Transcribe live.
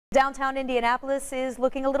Downtown Indianapolis is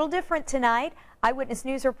looking a little different tonight. Eyewitness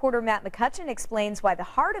News reporter Matt McCutcheon explains why the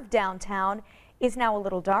heart of downtown is now a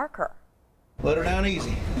little darker. Let her down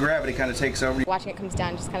easy. Gravity kind of takes over. Watching it comes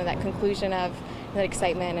down, just kind of that conclusion of that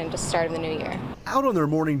excitement and just start of the new year. Out on their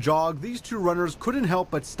morning jog, these two runners couldn't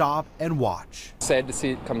help but stop and watch. Sad to see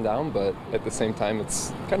it come down, but at the same time,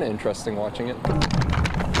 it's kind of interesting watching it.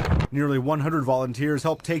 Nearly 100 volunteers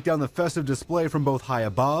helped take down the festive display from both high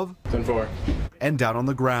above 10-4. and down on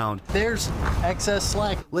the ground. There's excess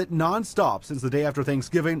slack. Lit non-stop since the day after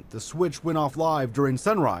Thanksgiving, the switch went off live during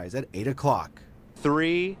sunrise at 8 o'clock.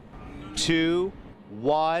 3, 2,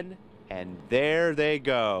 1, and there they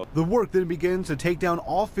go. The work then begins to take down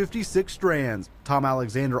all 56 strands. Tom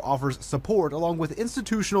Alexander offers support along with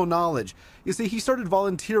institutional knowledge. You see, he started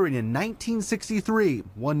volunteering in 1963,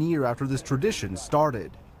 1 year after this tradition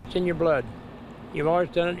started. It's in your blood. You've always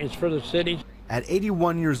done it. It's for the city. At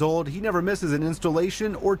 81 years old, he never misses an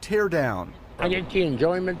installation or tear down. I get the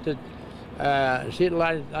enjoyment to see it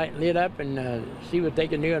lit up and see what they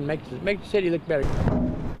can do and make the city look better.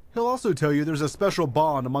 He'll also tell you there's a special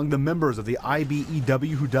bond among the members of the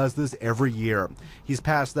IBEW who does this every year. He's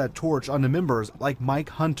passed that torch on to members like Mike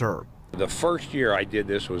Hunter. The first year I did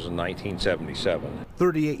this was in 1977.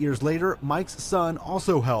 38 years later, Mike's son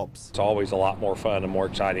also helps. It's always a lot more fun and more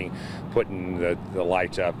exciting putting the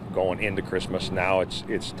lights up going into Christmas. Now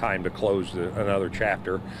it's time to close another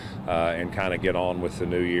chapter and kind of get on with the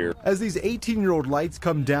new year. As these 18-year-old lights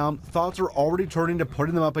come down, thoughts are already turning to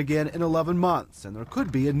putting them up again in 11 months, and there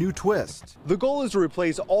could be a new twist. The goal is to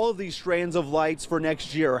replace all of these strands of lights for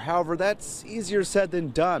next year. However, that's easier said than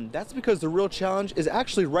done. That's because the real challenge is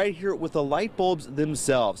actually right here with the light bulbs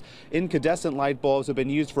themselves. Incandescent light bulbs have been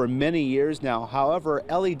used for many years now. However,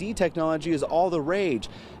 LED technology is all the rage.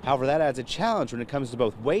 However, that adds a challenge when it comes to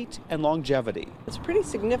both weight and longevity. It's pretty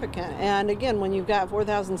significant, and again, when you've got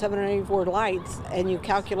 4,784 lights and you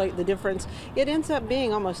calculate the difference, it ends up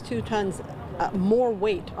being almost 2 tons more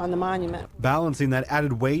weight on the monument. Balancing that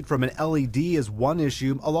added weight from an LED is one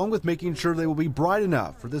issue, along with making sure they will be bright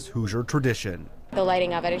enough for this Hoosier tradition. The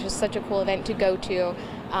lighting of it is just such a cool event to go to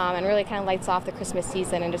and really kind of lights off the Christmas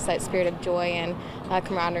season and just that spirit of joy and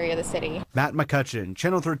camaraderie of the city. Matt McCutcheon,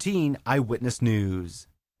 Channel 13 Eyewitness News.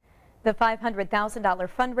 The $500,000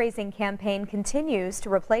 fundraising campaign continues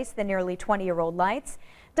to replace the nearly 20-year-old lights.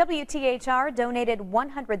 WTHR donated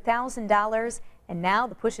 $100,000, and now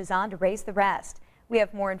the push is on to raise the rest. We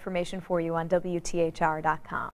have more information for you on WTHR.com.